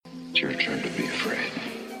your turn to be afraid.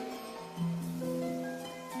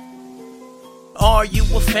 Are you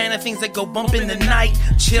a fan of things that go bump in the night?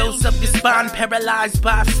 Chills up your spine, paralyzed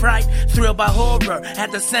by fright, thrilled by horror,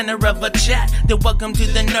 at the center of a chat. Then welcome to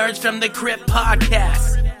the Nerds from the Crypt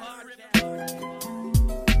podcast.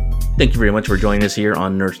 Thank you very much for joining us here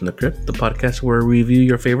on Nerds from the Crypt, the podcast where we review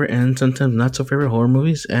your favorite and sometimes not so favorite horror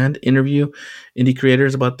movies and interview indie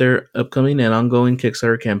creators about their upcoming and ongoing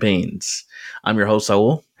Kickstarter campaigns. I'm your host,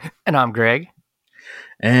 Saul. And I'm Greg.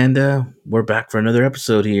 And we're back for another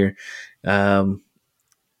episode here. I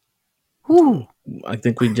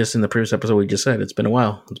think we just in the previous episode we just said it's been a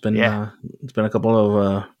while. It's been a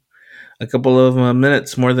couple of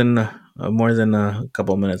minutes, more than a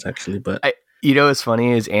couple of minutes actually. But what's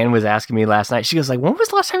funny is Anne was asking me last night. She goes like, "When was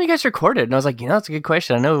the last time you guys recorded?" And I was like, that's a good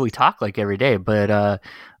question. I know we talk like every day, but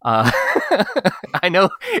I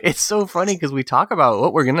know it's so funny because we talk about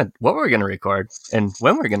what we're gonna record and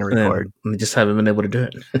when we're gonna record. We just haven't been able to do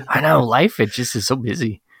it. I know life it just is so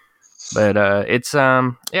busy. But it's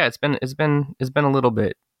been a little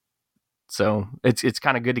bit, so it's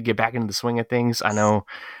kind of good to get back into the swing of things. I know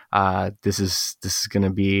this is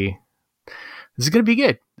gonna be good. This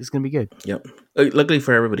is gonna be good. Yep. Luckily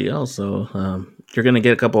for everybody else, so you're gonna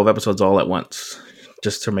get a couple of episodes all at once,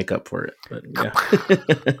 just to make up for it. But yeah,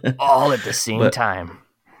 all at the same time.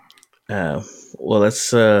 Well,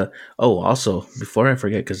 let's. Also, before I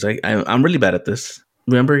forget, because I'm really bad at this.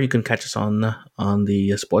 Remember, you can catch us on the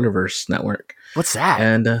Spoilerverse network. What's that?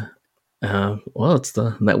 And it's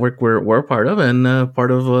the network we're part of, and part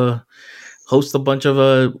of host a bunch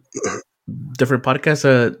of different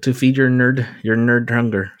podcasts to feed your nerd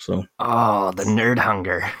hunger. So the nerd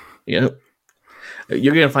hunger. Yep.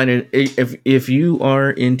 You're gonna find it if you are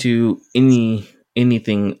into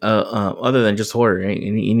anything other than just horror, right?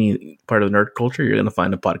 Any part of nerd culture, you're gonna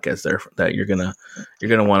find a podcast there that you're gonna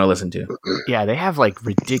want to listen to. Yeah, they have like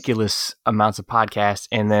ridiculous amounts of podcasts,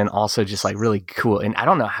 and then also just like really cool. And I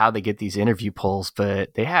don't know how they get these interview polls,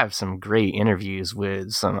 but they have some great interviews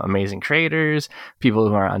with some amazing creators, people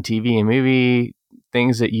who are on TV and movie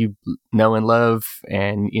things that you know and love.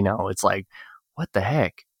 And it's like, what the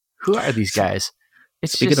heck? Who are these guys?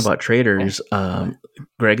 Speaking about traders,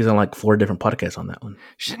 Greg is on like 4 different podcasts on that one.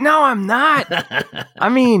 No, I'm not. I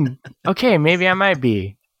mean, okay, maybe I might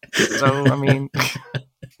be. So, I mean.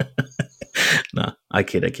 No, I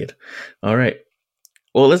kid. All right.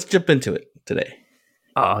 Well, let's jump into it today.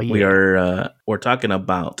 Oh, yeah. We're talking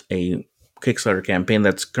about a Kickstarter campaign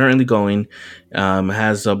that's currently going.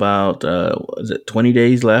 Has about 20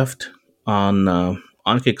 days left on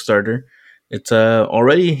Kickstarter. It's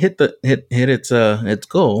already hit its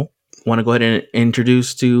goal. Want to go ahead and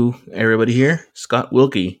introduce to everybody here, Scott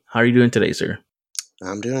Wilkie. How are you doing today, sir?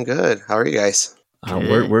 I'm doing good. How are you guys?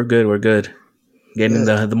 We're good. We're good. Getting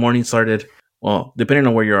the morning started. Well, depending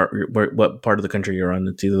on where you are, what part of the country you're on,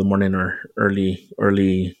 it's either the morning or early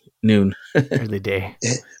noon. Early day.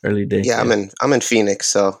 Early day. Yeah, I'm in Phoenix,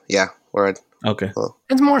 so yeah, we're at, okay. Well,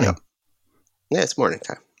 it's morning. Yeah, it's morning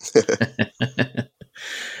time.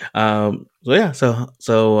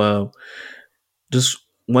 So just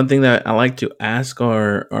one thing that I like to ask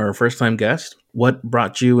our first time guest: what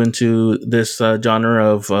brought you into this genre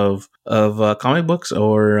of comic books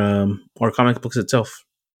or comic books itself?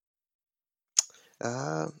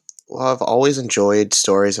 Well, I've always enjoyed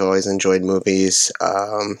stories. I've always enjoyed movies.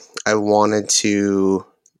 I wanted to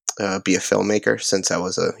be a filmmaker since I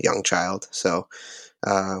was a young child. So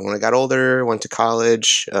when I got older, went to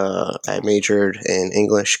college, I majored in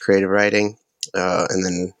English creative writing, and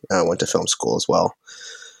then went to film school as well.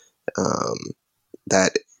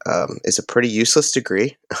 That is a pretty useless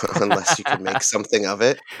degree unless you can make something of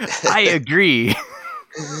it. I agree.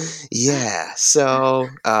 Yeah. So,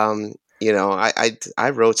 I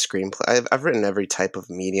wrote screenplay. I've written every type of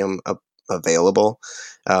medium available.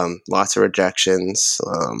 Lots of rejections,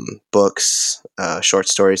 books, short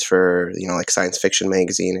stories for, like Science Fiction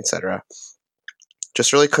Magazine, etc.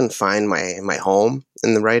 Just really couldn't find my home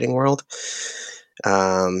in the writing world.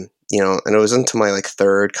 And it was into my like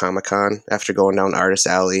 3rd Comic-Con after going down Artist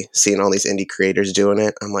Alley, seeing all these indie creators doing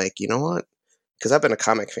it. I'm like, you know what? Because I've been a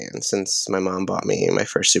comic fan since my mom bought me my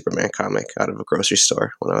first Superman comic out of a grocery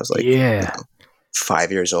store when I was like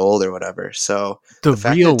 5 years old or whatever. So the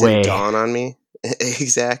fact real that it way didn't dawn on me.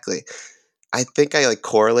 Exactly. I think I like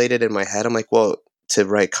correlated in my head. I'm like, well, to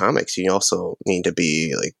write comics, you also need to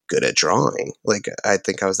be like good at drawing. Like, I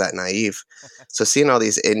think I was that naive. So seeing all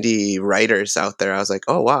these indie writers out there, I was like,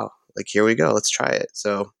 oh wow, like here we go, let's try it.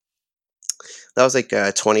 So that was like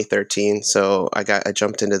 2013. So I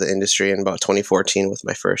jumped into the industry in about 2014 with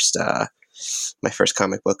my first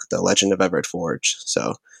comic book, The Legend of Everett Forge.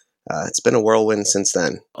 So it's been a whirlwind since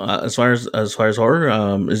then. As far as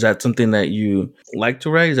horror, is that something that you like to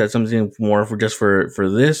write? Is that something more for just for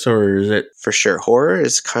this, or is it For sure? Horror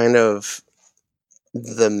is kind of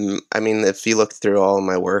if you look through all of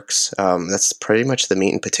my works, that's pretty much the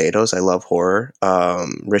meat and potatoes. I love horror.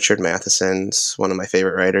 Richard Matheson's one of my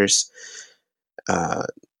favorite writers.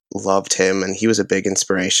 Loved him, and he was a big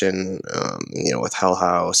inspiration, with Hell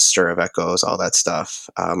House, Stir of Echoes, all that stuff.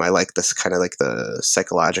 I like this kind of like the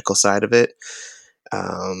psychological side of it.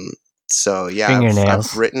 So yeah, Fingernails.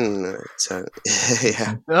 I've written,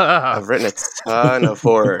 I've written a ton of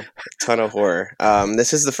horror,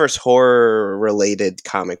 this is the first horror related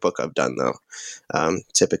comic book I've done though.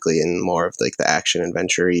 Typically in more of like the action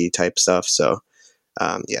adventure-y type stuff. So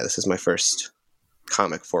this is my first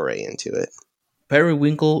comic foray into it.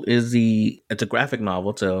 Periwinkle it's a graphic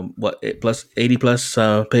novel. It's a 80 plus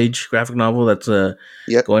page graphic novel that's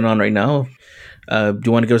going on right now. Do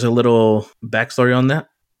you want to give us a little backstory on that?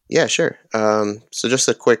 Yeah, sure. So just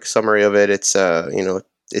a quick summary of it. It's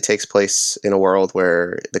it takes place in a world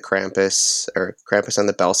where the Krampus and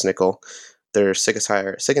the Belsnickel, they're sick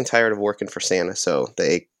and tired of working for Santa, so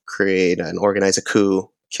they create and organize a coup,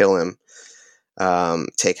 kill him,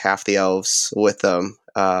 take half the elves with them.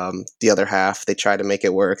 The other half, they try to make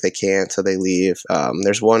it work. They can't, so they leave.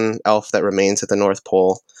 There's one elf that remains at the North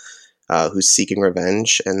Pole who's seeking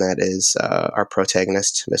revenge, and that is our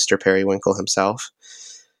protagonist, Mr. Periwinkle himself.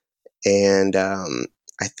 And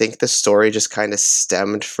I think the story just kind of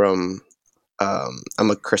stemmed from I'm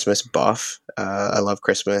a Christmas buff. I love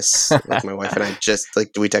Christmas. Like my wife and I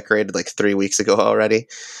we decorated like 3 weeks ago already.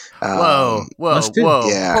 Whoa!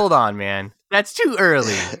 Yeah. Hold on, man. That's too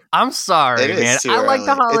early. I'm sorry, man. I early. like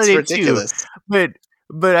the holiday It's ridiculous. too,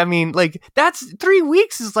 but I mean, like that's 3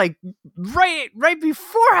 weeks is like right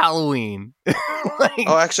before Halloween.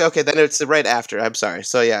 Oh, actually, okay, then it's right after. I'm sorry.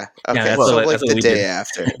 So yeah, okay, Yeah, so that's like what the day did.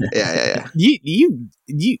 after. Yeah. You,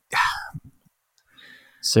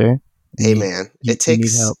 sir. Hey man, it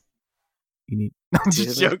takes. You need help. You need. I'm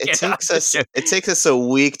just joking. It takes us a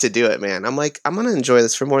week to do it, man. I'm like, I'm gonna enjoy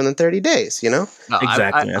this for more than 30 days. No,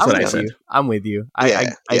 exactly. That's what I said. I'm with you. Yeah.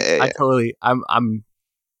 I totally. I'm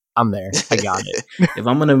there. I got it. If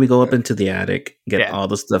I'm gonna go up into the attic, get all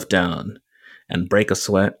the stuff down, and break a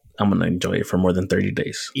sweat, I'm gonna enjoy it for more than 30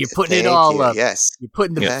 days. You're putting it all up. Yes. You're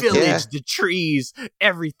putting the village, the trees,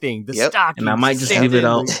 everything, the stockings. And I might just leave it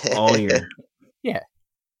out all year.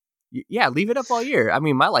 Yeah, leave it up all year. I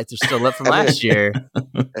mean, my lights are still up from last year.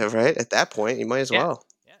 Right? At that point, you might as well.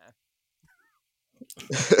 Yeah.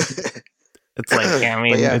 It's like,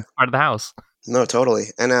 it's part of the house. No, totally.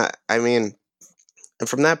 And and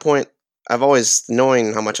from that point, I've always,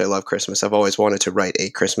 knowing how much I love Christmas, I've always wanted to write a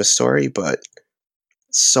Christmas story, but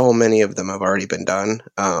so many of them have already been done.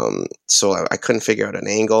 So I couldn't figure out an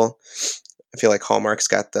angle. I feel like Hallmark's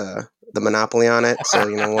got the monopoly on it. So,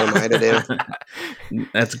 what am I to do?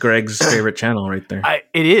 That's Greg's favorite channel right there.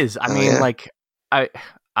 It is. I mean,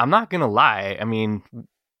 I'm not going to lie. I mean,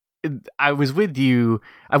 I was with you.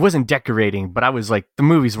 I wasn't decorating, but I was like, the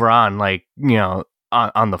movies were on, like,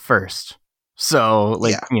 on the first. So,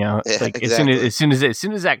 like, exactly. as soon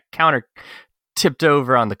as that counter tipped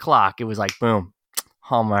over on the clock, it was like, boom,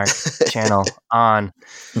 Hallmark channel on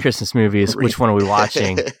Christmas movies. Which one are we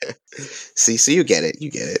watching? See, so you get it.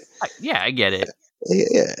 I get it.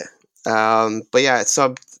 Yeah. But yeah,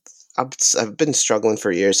 so I've been struggling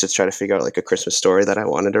for years to try to figure out like a Christmas story that I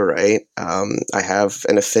wanted to write. I have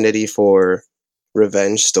an affinity for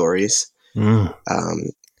revenge stories.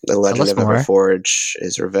 The Legend of Everforge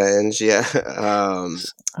is revenge. Yeah.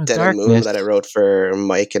 Dead and Moon that I wrote for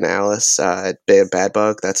Mike and Alice at Bad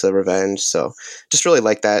Bug. That's a revenge. So just really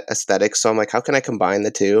like that aesthetic. So I'm like, how can I combine the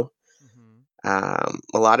two? A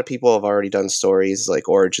lot of people have already done stories like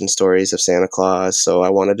origin stories of Santa Claus. So I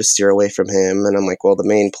wanted to steer away from him. And I'm like, well, the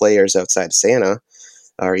main players outside Santa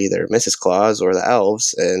are either Mrs. Claus or the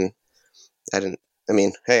elves. And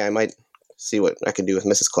I might see what I could do with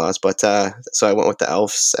Mrs. Claus, but so I went with the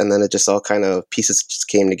elves, and then it just all kind of pieces just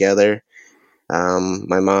came together.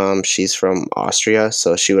 My mom, she's from Austria,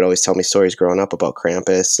 so she would always tell me stories growing up about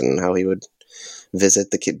Krampus and how he would visit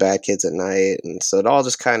the bad kids at night, and so it all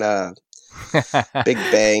just kind of big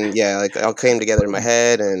bang, like it all came together in my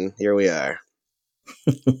head, and here we are.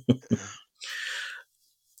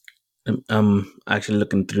 I'm actually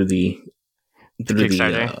looking through the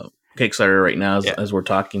Kickstarter right now as we're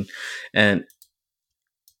talking, and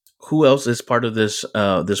who else is part of this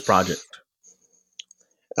project?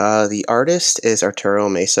 The artist is Arturo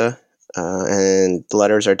Mesa, and the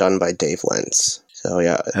letters are done by Dave Lenz. So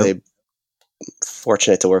they're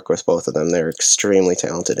fortunate to work with both of them. They're extremely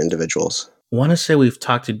talented individuals. want to say we've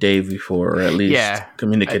talked to Dave before, or at least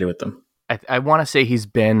communicated with him. I want to say he's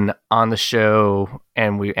been on the show,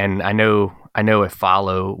 and I know we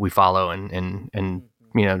follow and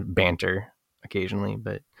banter occasionally.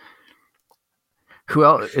 But who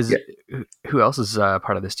else is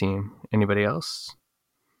part of this team? Anybody else?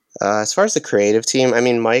 As far as the creative team, I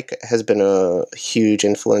mean, Mike has been a huge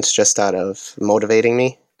influence just out of motivating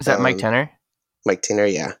me. Is that Mike Tenner? Mike Tenner,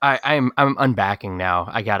 yeah. I'm unbacking now.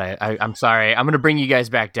 I'm sorry. I'm gonna bring you guys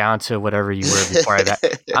back down to whatever you were before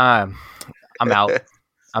that. I'm out.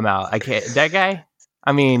 I can't. That guy.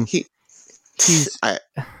 I mean, he's all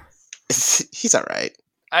right.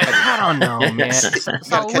 I don't know, man.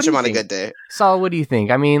 Gotta catch him on a good day. Saul, what do you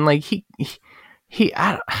think? I mean, like he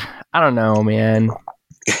I don't know, man.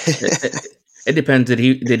 It depends. Did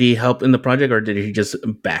he help in the project, or did he just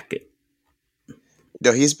back it?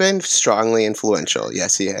 No, he's been strongly influential.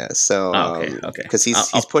 Yes, he has. So, okay. Because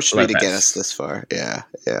he's pushed me to get us this far. Yeah.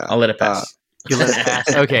 I'll let it pass. You let it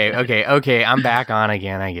pass. Okay. I'm back on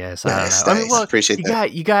again, I guess. Nice, I don't know. I mean, well, appreciate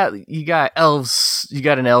that. You got elves. You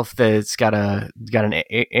got an elf that's got a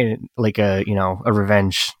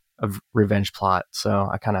revenge plot. So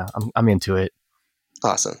I'm into it.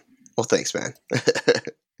 Awesome. Well, thanks, man.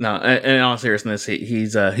 No, in all seriousness,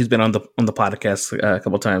 he's been on the podcast a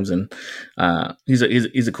couple times, and he's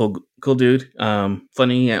a cool dude.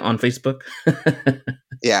 Funny on Facebook.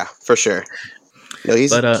 Yeah, for sure. No,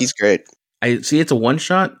 he's great. I see it's a one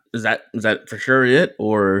shot. Is that for sure it,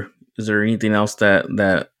 or is there anything else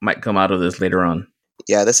that might come out of this later on?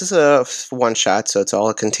 Yeah, this is a one shot, so it's all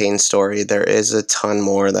a contained story. There is a ton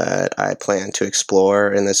more that I plan to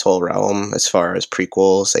explore in this whole realm as far as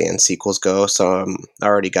prequels and sequels go. So I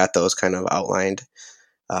already got those kind of outlined.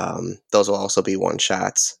 Those will also be one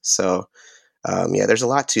shots. So there's a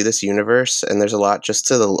lot to this universe, and there's a lot just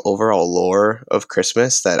to the overall lore of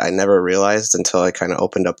Christmas that I never realized until I kind of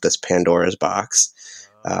opened up this Pandora's box.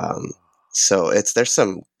 So there's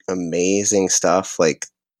some amazing stuff. Like,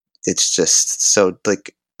 it's just so,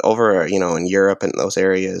 like, over in Europe and those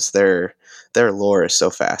areas, their lore is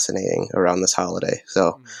so fascinating around this holiday.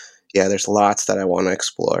 So yeah, there's lots that I want to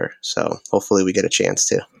explore. So hopefully we get a chance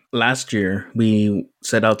to. Last year we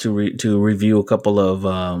set out to review a couple of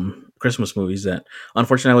Christmas movies that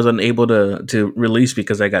unfortunately I was unable to release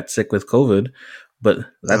because I got sick with COVID. But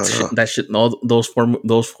all those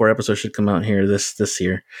four episodes should come out here this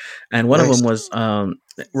year, and one of them was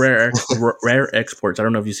Rare Exports. I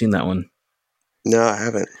don't know if you've seen that one. No, I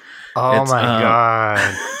haven't. Oh my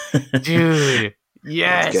god, dude!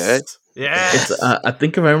 Yes, good. Yes. It's I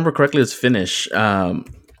think if I remember correctly, it's Finnish.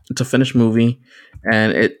 It's a Finnish movie,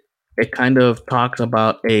 and it kind of talks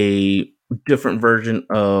about a different version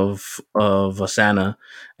of Santa,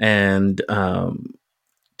 and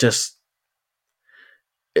just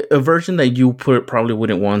a version that you probably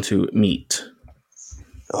wouldn't want to meet.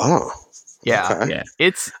 Oh, yeah, okay. Yeah.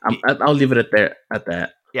 It's. I'll leave it at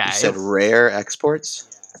that. Yeah, you said Rare Exports.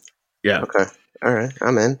 Yeah. Okay. All right.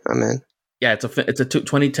 I'm in. Yeah, it's a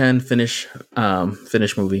 2010 Finnish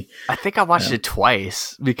movie. I think I watched it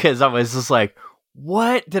twice because I was just like,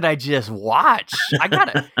 "What did I just watch? I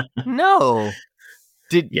gotta no."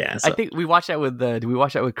 I think we watched that with did we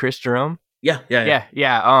watch that with Chris Jerome? Yeah.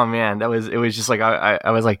 Oh man, it was just like I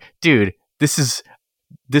was like, dude, this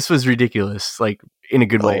was ridiculous, like in a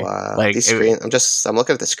good way. Wow. Like I'm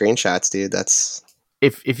looking at the screenshots, dude. That's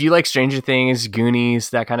if you like Stranger Things, Goonies,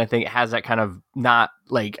 that kind of thing, it has that kind of not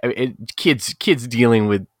like kids dealing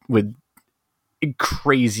with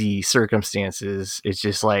crazy circumstances. It's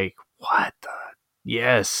just like, what the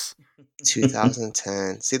yes.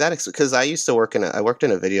 2010. See that because I used to work I worked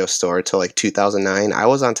in a video store till like 2009. I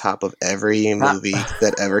was on top of every movie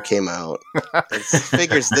that ever came out.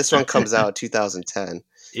 Figures this one comes out 2010.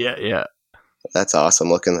 Yeah. That's awesome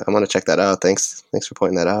looking. I'm gonna check that out. Thanks for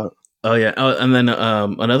pointing that out. Oh yeah. Oh, and then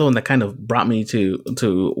another one that kind of brought me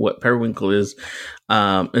to what Periwinkle is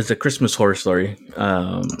A Christmas Horror Story.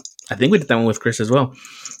 I think we did that one with Chris as well.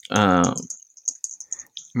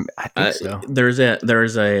 I think so. There's a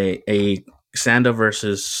Santa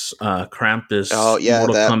versus Krampus. Oh yeah,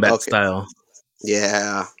 Mortal Kombat style.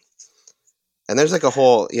 Yeah, and there's like a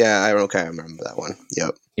whole I remember that one.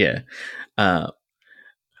 Yep. Yeah.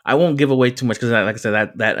 I won't give away too much because, like I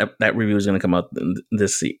said, that review is going to come out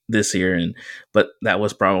this year, but that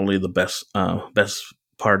was probably the best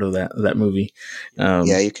part of that You movie.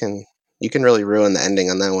 can really ruin the ending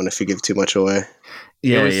on that one if you give too much away.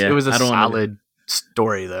 Yeah, it was a solid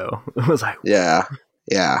story though. It was like yeah.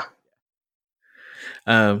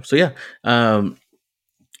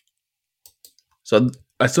 So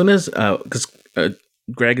as soon as because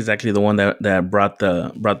Greg is actually the one that brought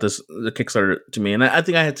the Kickstarter to me, and I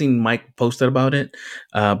think I had seen Mike posted about it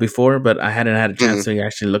before, but I hadn't had a chance to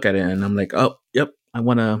actually look at it. And I'm like, oh, yep, I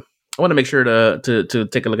want to make sure to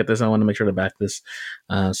take a look at this. I want to make sure to back this.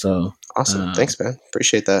 So awesome, thanks, man.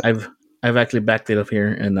 Appreciate that. I've actually backed it up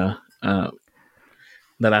here in the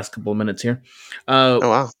last couple of minutes here. Oh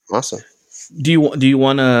wow, awesome. Do you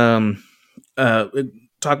want to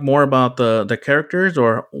talk more about the characters,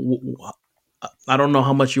 or I don't know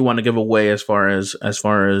how much you want to give away as far as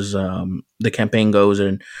the campaign goes,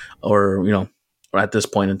 or at this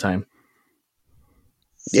point in time?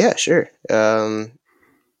 Yeah, sure.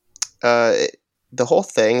 The whole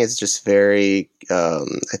thing is just very, I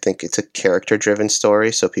think it's a character-driven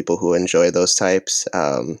story, so people who enjoy those types.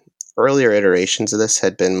 Earlier iterations of this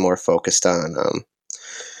had been more focused on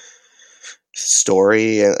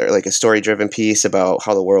story, or like a story-driven piece about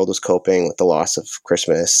how the world was coping with the loss of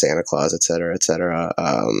Christmas, Santa Claus, et cetera,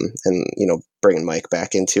 and bringing Mike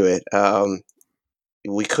back into it.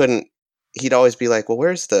 We couldn't. He'd always be like, well,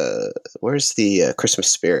 where's the Christmas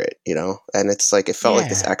spirit, and it's like, it felt like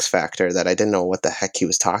this X factor that I didn't know what the heck he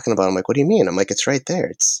was talking about. I'm like, what do you mean? I'm like, it's right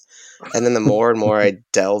there. And then the more and more I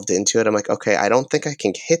delved into it, I'm like, okay, I don't think I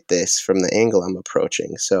can hit this from the angle I'm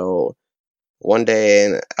approaching. So one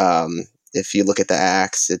day, if you look at the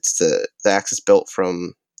axe, the axe is built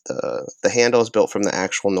from the handle is built from the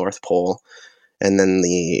actual North Pole, and then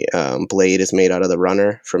the blade is made out of the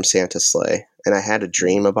runner from Santa's sleigh. And I had a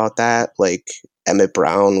dream about that, like Emmett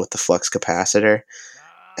Brown with the flux capacitor.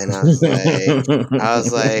 And I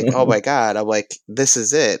was like, oh my God. I'm like, this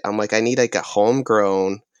is it. I'm like, I need like a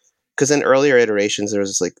homegrown, because in earlier iterations, there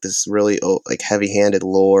was like this really like heavy-handed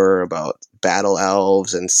lore about battle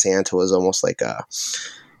elves, and Santa was almost like a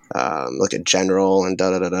general, and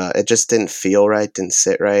It just didn't feel right, didn't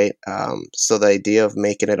sit right. So the idea of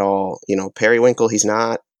making it all, Periwinkle, he's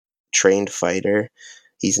not trained fighter.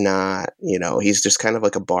 He's not, he's just kind of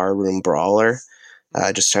like a barroom brawler,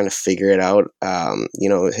 just trying to figure it out.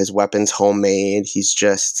 His weapon's homemade.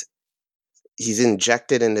 He's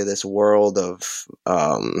injected into this world of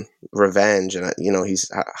revenge, and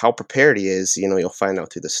he's how prepared he is. You'll find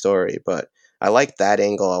out through the story, but I like that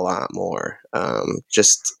angle a lot more.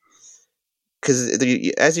 Just because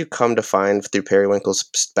as you come to find through Periwinkle's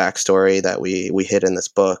backstory that we hit in this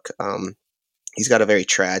book, he's got a very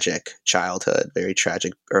tragic childhood, very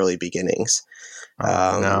tragic early beginnings.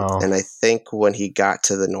 No. And I think when he got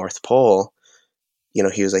to the North Pole,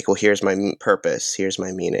 he was like, well, here's my purpose, here's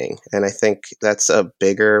my meaning. And I think that's a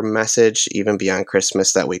bigger message, even beyond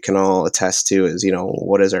Christmas, that we can all attest to is,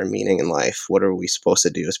 what is our meaning in life? What are we supposed to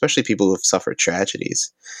do? Especially people who have suffered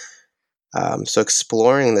tragedies. So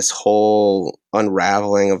exploring this whole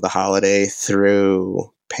unraveling of the holiday through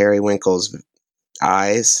Periwinkle's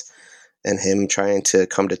eyes, and him trying to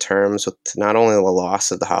come to terms with not only the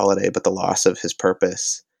loss of the holiday, but the loss of his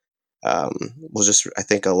purpose, was just, I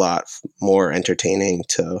think, a lot more entertaining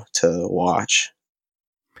to watch.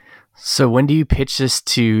 So when do you pitch this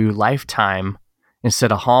to Lifetime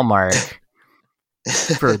instead of Hallmark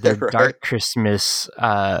for their Right. Dark Christmas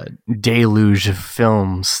deluge of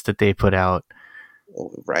films that they put out?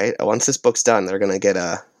 Right. Once this book's done, they're gonna get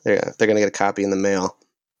a copy in the mail.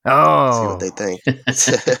 See Oh, what they think.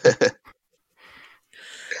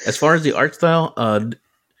 As far as the art style,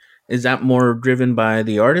 is that more driven by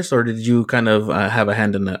the artist, or did you kind of have a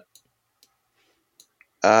hand in that?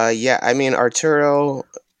 Yeah, I mean, Arturo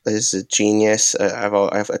is a genius.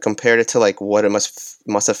 I've compared it to like what it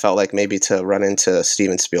must have felt like maybe to run into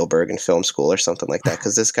Steven Spielberg in film school or something like that.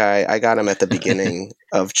 Because this guy, I got him at the beginning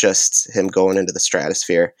of just him going into the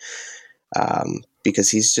stratosphere, because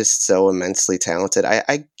he's just so immensely talented.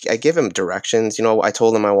 I give him directions. I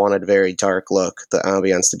told him I wanted a very dark look, the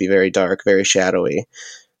ambience to be very dark, very shadowy.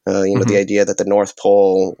 The idea that the North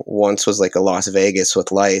Pole once was like a Las Vegas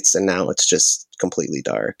with lights, and now it's just completely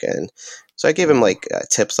dark. And so I gave him like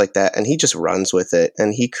tips like that, and he just runs with it,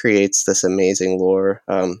 and he creates this amazing lore.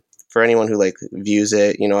 For anyone who like views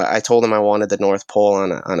it, I told him I wanted the North Pole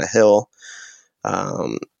on a hill.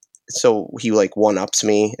 So he like one-ups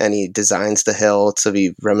me, and he designs the hill to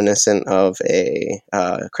be reminiscent of a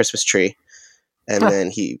Christmas tree, and then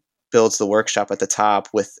he builds the workshop at the top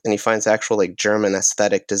and he finds actual like German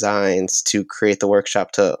aesthetic designs to create the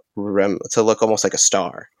workshop to look almost like a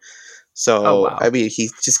star. So, Oh, wow. I mean, he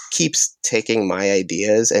just keeps taking my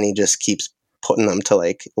ideas and he just keeps putting them to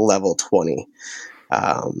like level 20.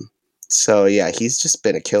 So yeah, he's just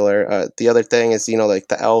been a killer. The other thing is, like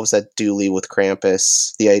the elves that do leave with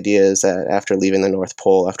Krampus, the idea is that after leaving the North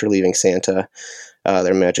Pole, after leaving Santa,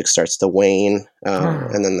 their magic starts to wane,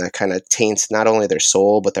 and then that kind of taints not only their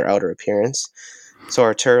soul but their outer appearance. So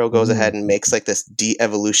Arturo goes Ooh. ahead and makes like this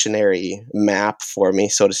de-evolutionary map for me,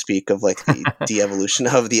 so to speak, of like the de-evolution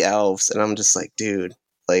of the elves, and I'm just like, dude,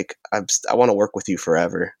 like I want to work with you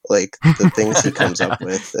forever. Like the things he comes up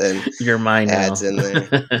with and You're mine adds now. in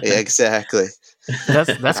there. Yeah, exactly.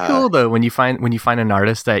 That's cool though when you find an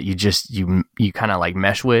artist that you kind of like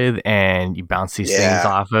mesh with and you bounce these things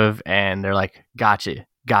off of, and they're like, gotcha,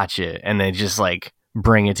 and they just like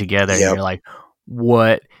bring it together, and you're like,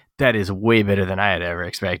 what? That is way better than I had ever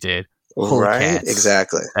expected. Holy right? cats.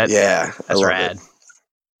 Exactly. That's rad.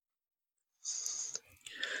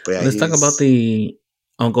 But yeah, Let's talk about the.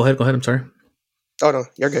 Oh, go ahead. I'm sorry. Oh no,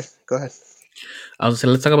 you're good. Go ahead. I was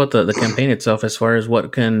saying, let's talk about the campaign itself, as far as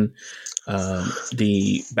what can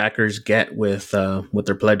the backers get with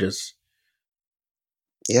their pledges.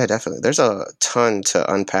 Yeah, definitely. There's a ton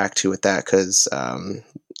to unpack too with that because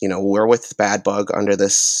we're with Bad Bug under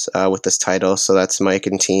this with this title, so that's Mike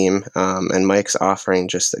and team, and Mike's offering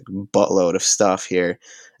just a buttload of stuff here.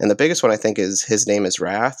 And the biggest one I think is His Name is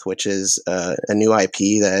Wrath, which is a new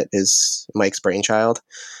IP that is Mike's brainchild.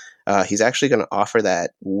 He's actually going to offer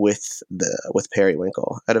that with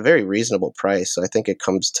Periwinkle at a very reasonable price. So I think it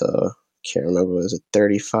comes to, can't remember, was it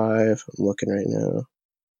 35? I'm looking right now.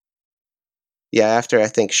 Yeah, after I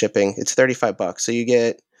think shipping, it's $35. So you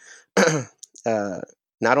get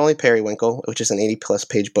not only Periwinkle, which is an 80+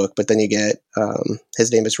 page book, but then you get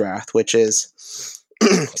His Name is Wrath, which is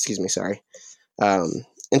excuse me, sorry.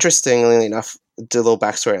 Interestingly enough, a little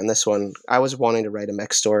backstory on this one. I was wanting to write a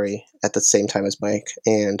mech story at the same time as Mike,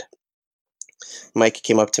 and Mike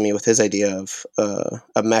came up to me with his idea of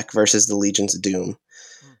a mech versus the Legions of Doom,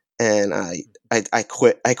 and I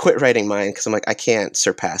quit writing mine because I'm like, I can't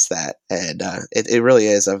surpass that, and it really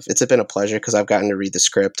is. It's been a pleasure because I've gotten to read the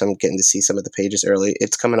script. I'm getting to see some of the pages early.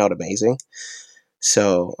 It's coming out amazing.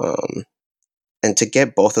 So, and to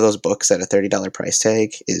get both of those books at a $30 price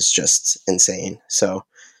tag is just insane. So,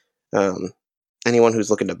 anyone who's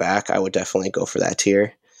looking to back, I would definitely go for that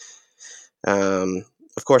tier.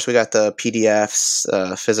 Of course, we got the PDFs,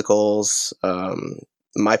 physicals.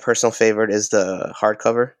 My personal favorite is the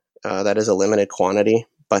hardcover. That is a limited quantity,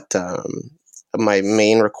 but my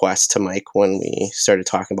main request to Mike when we started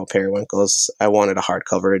talking about Periwinkle is I wanted a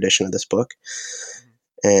hardcover edition of this book.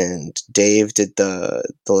 And Dave did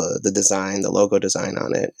the design, the logo design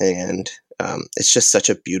on it, and it's just such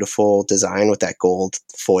a beautiful design with that gold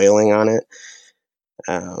foiling on it.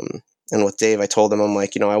 And with Dave, I told him, I'm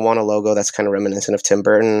like, I want a logo that's kind of reminiscent of Tim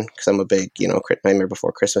Burton because I'm a big, Nightmare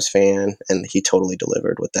Before Christmas fan, and he totally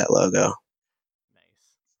delivered with that logo.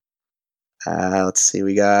 Nice. Let's see,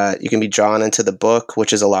 you can be drawn into the book,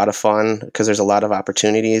 which is a lot of fun because there's a lot of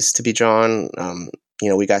opportunities to be drawn.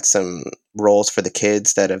 We got some roles for the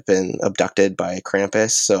kids that have been abducted by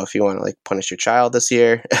Krampus. So if you want to punish your child this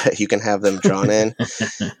year, you can have them drawn in.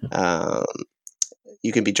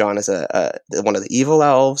 You can be drawn as one of the evil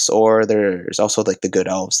elves, or there's also the good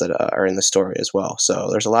elves that are in the story as well. So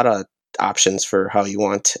there's a lot of options for how you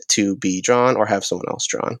want to be drawn or have someone else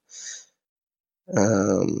drawn.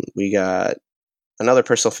 We got another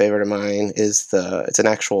personal favorite of mine is it's an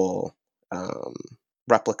actual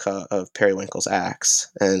replica of Periwinkle's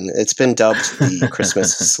axe, and it's been dubbed the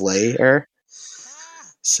Christmas Slayer.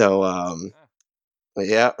 So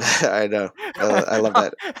yeah, I know. I love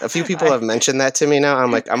that. A few people have mentioned that to me now.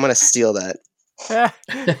 I'm like, I'm going to steal that.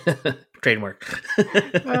 Trademark.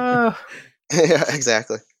 Yeah,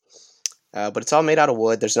 exactly. But it's all made out of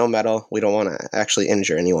wood. There's no metal. We don't want to actually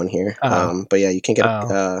injure anyone here. But yeah, you can get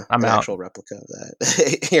an actual replica of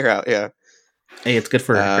that. You're out, yeah. Hey, it's good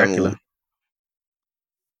for Dracula.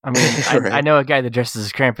 I mean, I know a guy that dresses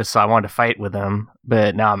as Krampus, so I wanted to fight with him,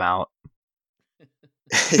 but now I'm out.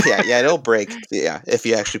 yeah, it'll break. Yeah, if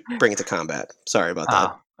you actually bring it to combat. Sorry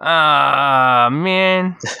about that.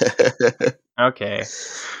 Man. Okay.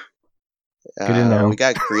 Good to know. We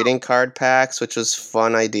got greeting card packs, which was a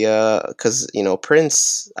fun idea because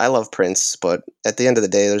Prince. I love Prince, but at the end of the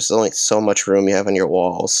day, there's only so much room you have on your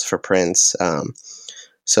walls for Prince.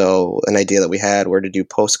 So an idea that we had were to do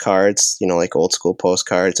postcards, old school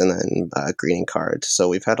postcards, and then greeting cards. So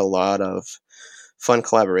we've had a lot of fun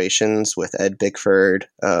collaborations with Ed Bickford,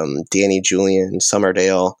 Danny Julian,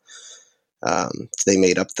 Summerdale. They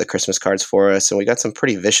made up the Christmas cards for us, and we got some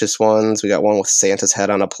pretty vicious ones. We got one with Santa's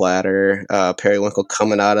head on a platter, Periwinkle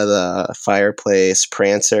coming out of the fireplace,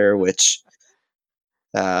 Prancer, which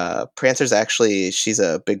Prancer's actually, she's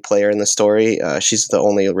a big player in the story. She's the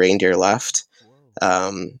only reindeer left.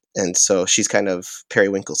 And so she's kind of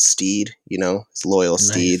Periwinkle's steed, his loyal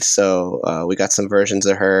steed. So we got some versions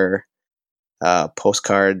of her.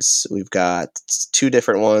 Postcards, we've got 2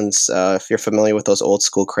 different ones. If you're familiar with those old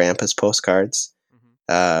school Krampus postcards,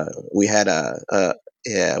 We had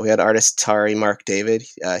we had artist Tari Mark David.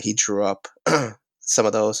 He drew up some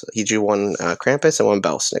of those. He drew one Krampus and one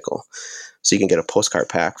Belsnickel. So you can get a postcard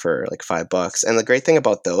pack for like $5. And the great thing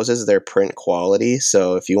about those is they're print quality.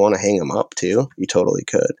 So if you want to hang them up too, you totally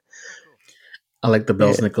could. I like the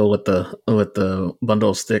Belsnickel with the bundle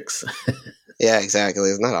of sticks. Yeah, exactly.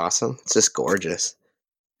 Isn't that awesome? It's just gorgeous.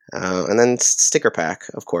 And then sticker pack,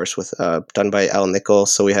 of course, with done by Al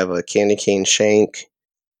Nichols. So we have a candy cane shank,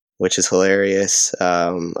 which is hilarious.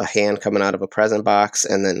 A hand coming out of a present box,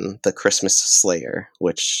 and then the Christmas Slayer,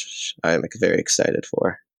 which I'm very excited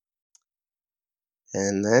for.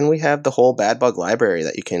 And then we have the whole Bad Bug library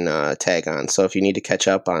that you can tag on. So if you need to catch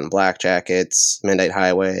up on Black Jackets, Midnight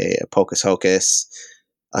Highway, Pocus Hocus,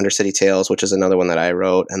 Undercity Tales, which is another one that I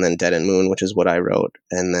wrote, and then Dead and Moon, which is what I wrote.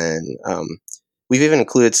 And then we've even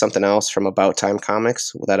included something else from About Time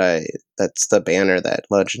Comics that's the banner that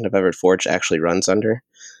Legend of Everett Forge actually runs under.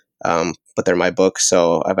 But they're my books,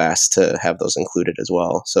 so I've asked to have those included as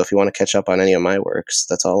well. So if you want to catch up on any of my works,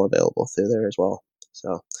 that's all available through there as well.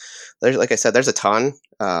 So there's, like I said, there's a ton.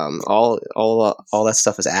 All that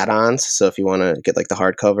stuff is add-ons. So if you want to get like the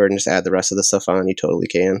hardcover and just add the rest of the stuff on, you totally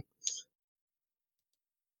can.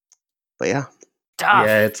 But yeah.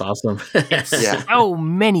 Yeah, it's awesome. It's so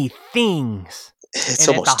many things. It's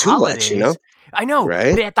and almost too much, you know? I know,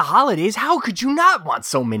 right? But at the holidays, how could you not want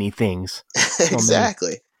so many things?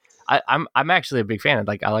 Exactly. I'm actually a big fan of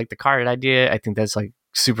I like the card idea. I think that's like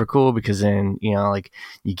super cool because then like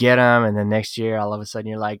you get them and then next year all of a sudden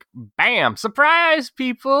you're like, bam, surprise,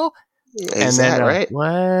 people. And then right?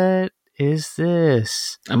 What is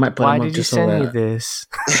this? I might put Why them up did you just so send that me this?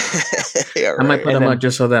 Yeah, right. I might put them up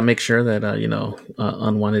just so that make sure that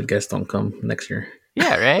unwanted guests don't come next year.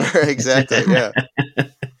 Yeah, right. Exactly. Yeah.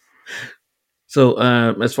 So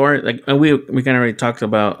as far as we kind of already talked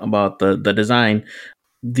about the design,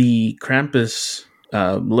 the Krampus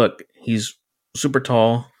look, he's super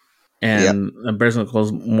tall, and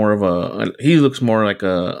Belsnickel's more of he looks more like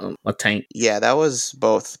a tank. Yeah, that was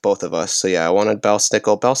both of us. So yeah, I wanted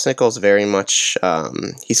Belsnickel. Belsnickel's very much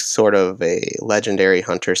he's sort of a legendary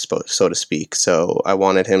hunter, so to speak. So I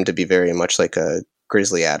wanted him to be very much like a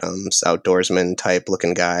Grizzly Adams outdoorsman type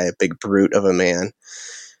looking guy, a big brute of a man.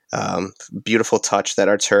 Beautiful touch that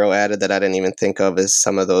Arturo added that I didn't even think of is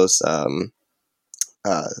some of those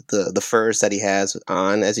the furs that he has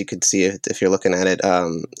on, as you can see if you're looking at it.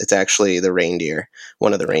 It's actually the reindeer,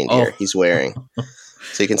 one of the reindeer he's wearing.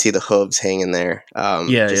 So you can see the hooves hanging there.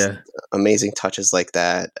 Amazing touches like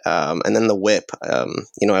that. And then the whip.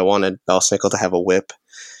 I wanted Belsnickel to have a whip.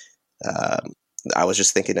 I was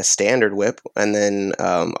just thinking a standard whip, and then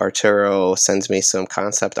Arturo sends me some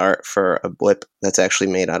concept art for a whip that's actually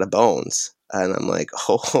made out of bones. And I'm like,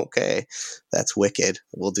 oh, okay, that's wicked.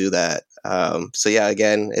 We'll do that. So yeah,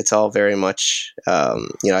 again, it's all very much,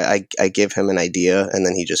 I give him an idea and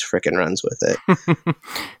then he just frickin' runs with it.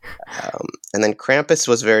 And then Krampus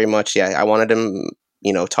was very much, I wanted him,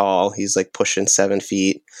 tall. He's like pushing 7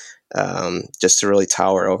 feet, just to really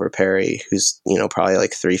tower over Perry, who's, probably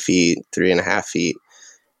like 3 feet, 3.5 feet.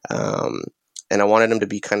 And I wanted him to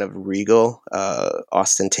be kind of regal,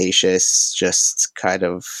 ostentatious, just kind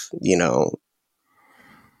of,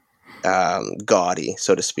 gaudy,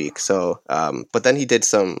 so to speak. So, but then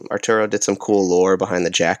Arturo did some cool lore behind the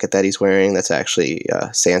jacket that he's wearing. That's actually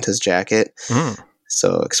Santa's jacket.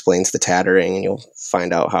 So explains the tattering, and you'll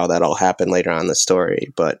find out how that all happened later on in the story.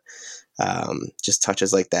 But just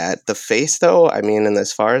touches like that. The face, though, and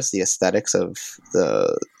as far as the aesthetics of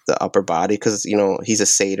the upper body, because he's a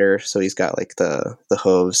satyr, so he's got like the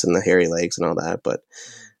hooves and the hairy legs and all that. But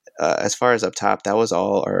as far as up top, that was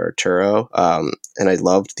all Arturo, and I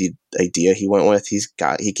loved the idea he went with.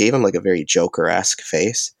 He gave him like a very Joker-esque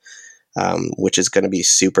face, which is going to be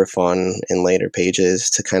super fun in later pages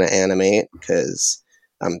to kind of animate, because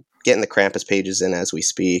I'm getting the Krampus pages in as we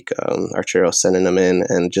speak. Arturo sending them in,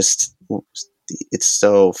 and just it's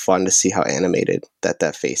so fun to see how animated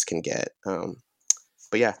that face can get.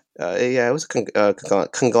 But it was a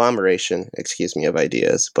conglomeration, of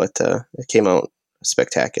ideas, but it came out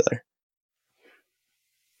spectacular.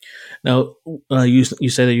 Now, you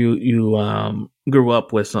said that you grew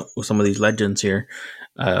up with some of these legends here.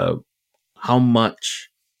 How much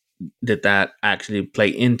did that actually play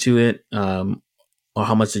into it, or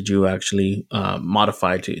how much did you actually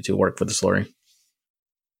modify to work for the story?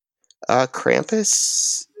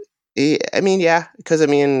 Krampus. Because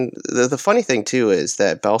the funny thing too is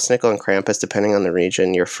that Belsnickel and Krampus, depending on the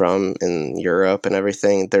region you're from in Europe and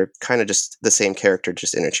everything, they're kind of just the same character,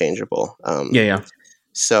 just interchangeable.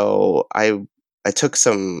 So I took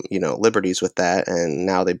some liberties with that, and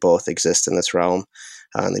now they both exist in this realm.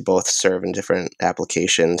 and they both serve in different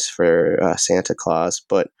applications for Santa Claus.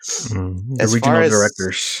 But The as regional far as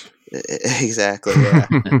directors. exactly, yeah.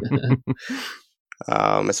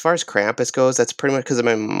 As far as Krampus goes, that's pretty much because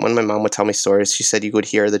when my mom would tell me stories, she said you would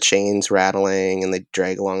hear the chains rattling and they'd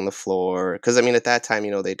drag along the floor. Because I mean, at that time,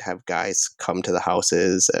 they'd have guys come to the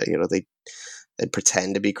houses. They'd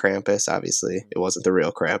pretend to be Krampus. Obviously, it wasn't the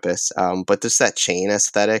real Krampus. But just that chain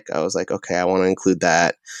aesthetic, I was like, okay, I want to include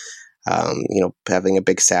that. Having a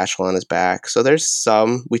big satchel on his back. So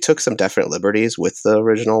we took some definite liberties with the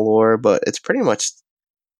original lore, but it's pretty much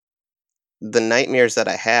the nightmares that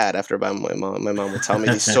I had after my mom would tell me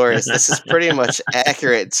these stories. This is pretty much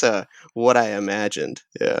accurate to what I imagined.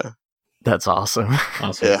 Yeah. That's awesome.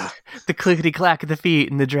 Yeah. The clickety clack of the feet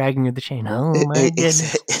and the dragging of the chain. Oh my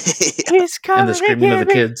goodness. Yeah. He's coming And the screaming of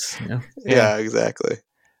the again. kids. Yeah. Yeah, exactly.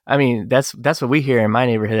 I mean, that's what we hear in my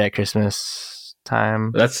neighborhood at Christmas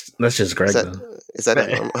time. That's just Greg, though. Is that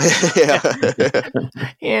normal?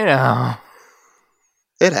 Yeah.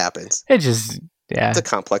 It happens. It just, It's a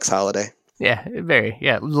complex holiday. Yeah,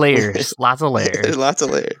 layers. Lots of layers. There's lots of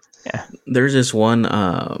layers. Yeah. There's this one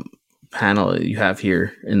panel you have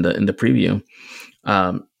here in the preview.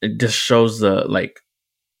 It just shows the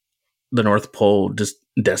North Pole just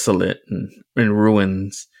desolate and in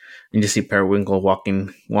ruins, and you see Periwinkle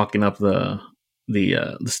walking up the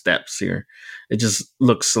steps here. It just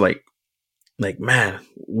looks like man,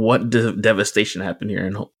 what devastation happened here.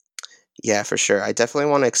 And yeah, for sure. I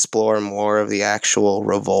definitely want to explore more of the actual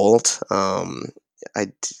revolt.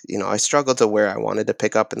 I struggled to where I wanted to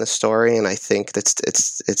pick up in the story, and I think that's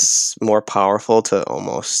it's more powerful to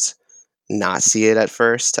almost not see it at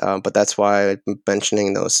first. But that's why I'm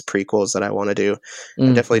mentioning those prequels that I want to do.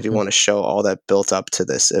 I definitely do want to show all that built up to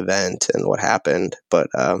this event and what happened. But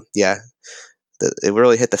it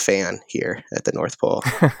really hit the fan here at the North Pole.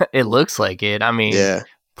 It looks like it. I mean,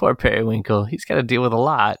 poor Periwinkle. He's got to deal with a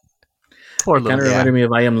lot. Poor little. Kind of reminded me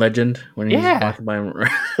of I Am Legend when he's walking by on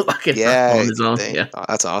his own. Oh,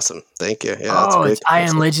 that's awesome. Thank you. Yeah, it's I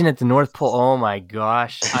Am Legend at the North Pole. Oh my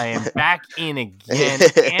gosh. I am back in again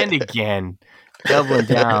and again. Doubling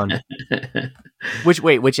down.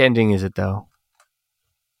 Which ending is it though?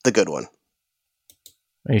 The good one.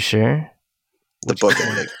 Are you sure? The book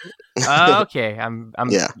ending. Oh, okay. I'm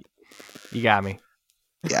yeah. You got me.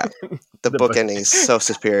 Yeah. The book ending is so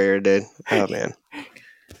superior, dude. Oh man.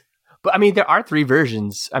 But I mean, there are 3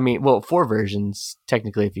 versions. I mean, 4 versions,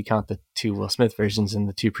 technically, if you count the 2 Will Smith versions and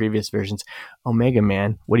the 2 previous versions. Omega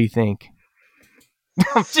Man, what do you think?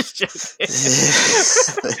 I'm just joking.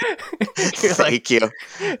 Thank you.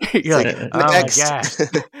 You're like, oh next. my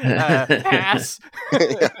God. Pass.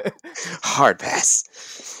 Hard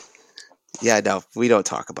pass. Yeah, no, we don't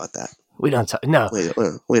talk about that. We don't talk. No.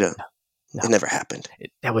 We don't. No. It never happened.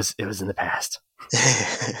 It was in the past.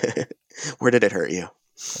 Where did it hurt you?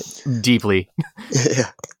 Deeply.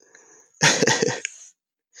 Yeah.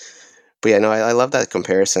 But yeah, no, I love that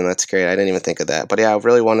comparison. That's great. I didn't even think of that. But yeah, I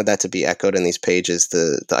really wanted that to be echoed in these pages,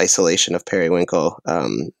 the isolation of Periwinkle.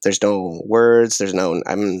 There's no words.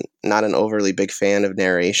 I'm not an overly big fan of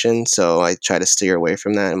narration, so I try to steer away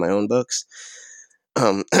from that in my own books.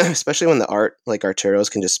 Especially when the art, like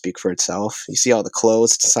Arturo's, can just speak for itself. You see all the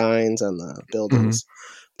closed signs on the buildings.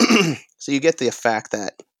 Mm-hmm. So you get the fact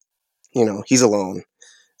that, he's alone.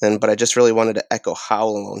 But I just really wanted to echo how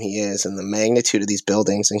alone he is, and the magnitude of these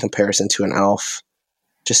buildings in comparison to an elf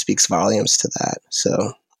just speaks volumes to that.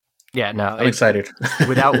 So, yeah, no, I'm excited.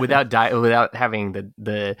 without having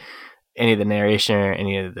the any of the narration or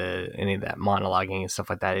any of that monologuing and stuff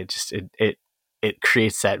like that, it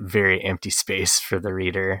creates that very empty space for the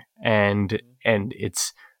reader, and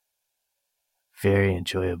it's very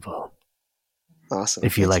enjoyable. Awesome.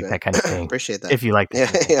 If you like that kind of thing, appreciate that. If you like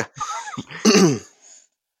that, yeah.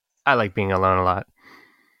 I like being alone a lot.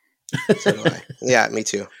 So do I. Yeah, me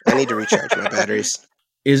too. I need to recharge my batteries.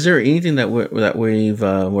 Is there anything that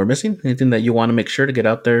we're missing? Anything that you want to make sure to get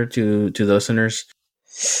out there to the listeners?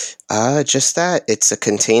 Just that it's a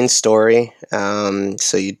contained story.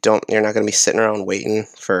 So you're not going to be sitting around waiting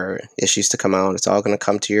for issues to come out. It's all going to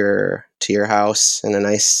come to your house in a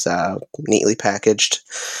nice, neatly packaged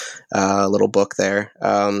little book there.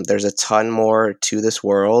 There's a ton more to this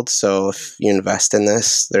world. So if you invest in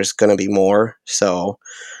this, there's going to be more. So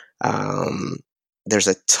there's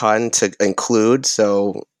a ton to include.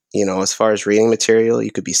 So, as far as reading material,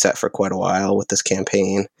 you could be set for quite a while with this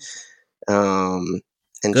campaign.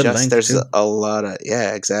 And good there's a lot of,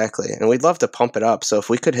 yeah, exactly. And we'd love to pump it up. So if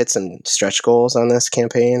we could hit some stretch goals on this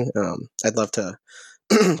campaign, I'd love to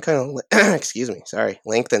kind of,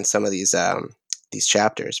 lengthen some of these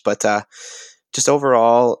chapters. But just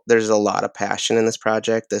overall, there's a lot of passion in this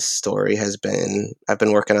project. This story I've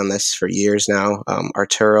been working on this for years now.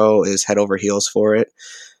 Arturo is head over heels for it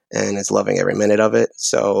and is loving every minute of it.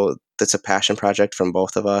 So it's a passion project from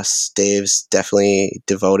both of us. Dave's definitely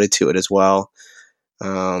devoted to it as well.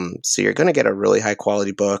 So you're going to get a really high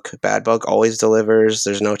quality book. Bad Bug always delivers.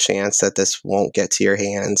 There's no chance that this won't get to your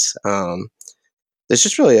hands. There's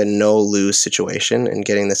just really a no lose situation in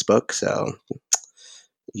getting this book. So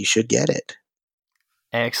you should get it.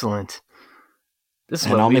 Excellent. This is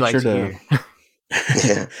And what I'll we make like sure to to hear.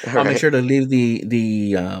 Yeah. I'll make sure to leave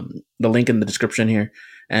the link in the description here,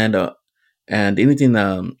 and anything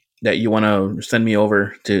that you want to send me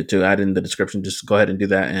over to add in the description, just go ahead and do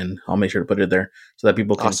that, and I'll make sure to put it there so that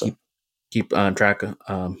people can Awesome. keep track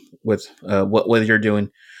with what you're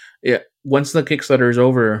doing. Yeah. Once the Kickstarter is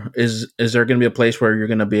over, is there going to be a place where you're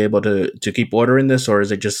going to be able to keep ordering this, or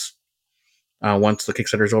is it just once the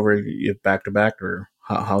Kickstarter is over, you back to back, or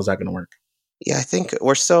how's that going to work? Yeah, I think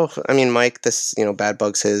we're still, Mike, this, Bad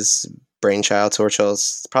Bug's his brainchild, so we're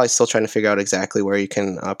probably still trying to figure out exactly where you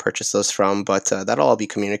can purchase those from, but that'll all be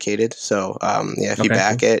communicated. So, if you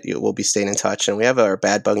back it, we'll be staying in touch. And we have our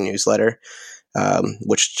Bad Bug newsletter,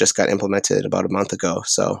 which just got implemented about a month ago.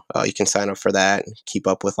 So you can sign up for that and keep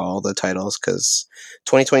up with all the titles, because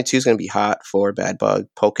 2022 is going to be hot for Bad Bug.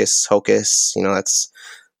 Pocus Hocus,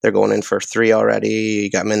 they're going in for 3 already. You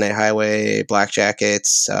got Midnight Highway, Black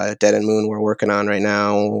Jackets, Dead and Moon we're working on right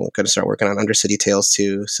now. We're going to start working on Undercity Tales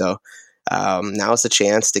too. So now's the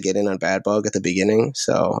chance to get in on Bad Bug at the beginning.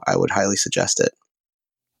 So I would highly suggest it.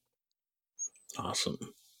 Awesome.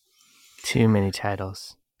 Too many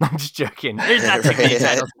titles. I'm just joking. There's not too many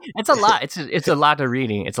titles. It's a lot. It's a lot of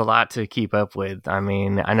reading. It's a lot to keep up with. I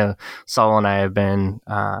know Saul and I have been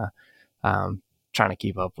trying to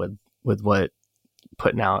keep up with what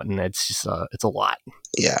putting out, and it's just it's a lot.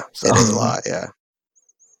 Yeah, so, it is a lot. Yeah,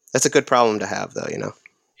 that's a good problem to have, though.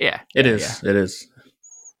 Yeah, it is. It is.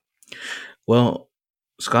 Well,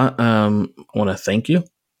 Scott, I want to thank you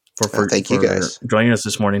for you guys joining us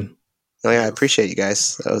this morning. Oh yeah, I appreciate you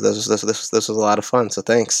guys. This was a lot of fun. So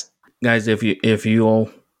thanks, guys. If you all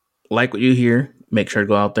like what you hear, make sure to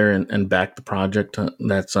go out there and back the project.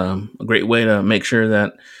 That's a great way to make sure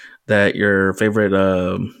that your favorite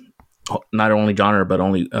not only genre but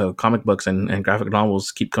only comic books and graphic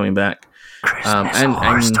novels keep coming back.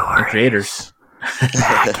 And creators.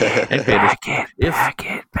 Back it.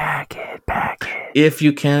 If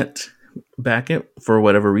you can't back it for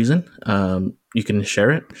whatever reason, you can share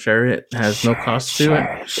it. It has no cost to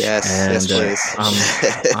it. Yes, please.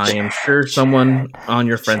 I am sure someone on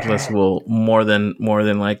your friends list will more than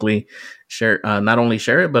likely share. Not only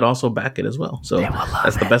share it, but also back it as well. So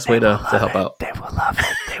that's the best way to help out. They will love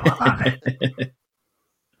it.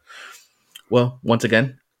 Well, once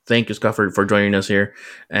again, thank you, Scott, for joining us here.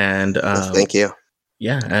 And thank you.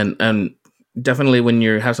 Yeah, and definitely when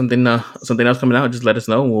you have something else coming out, just let us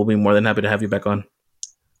know. We'll be more than happy to have you back on.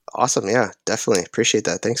 Awesome. Yeah, definitely. Appreciate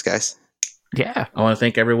that. Thanks, guys. Yeah. I want to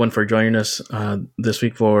thank everyone for joining us this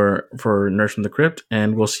week for Nerds from the Crypt,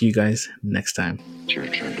 and we'll see you guys next time. It's your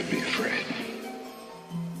turn to be afraid.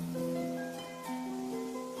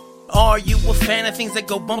 Are you a fan of things that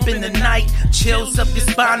go bump in the night? Chills up your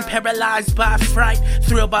spine, paralyzed by fright,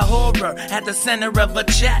 thrilled by horror, at the center of a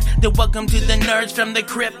chat. Then welcome to the Nerds from the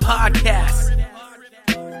Crypt podcast.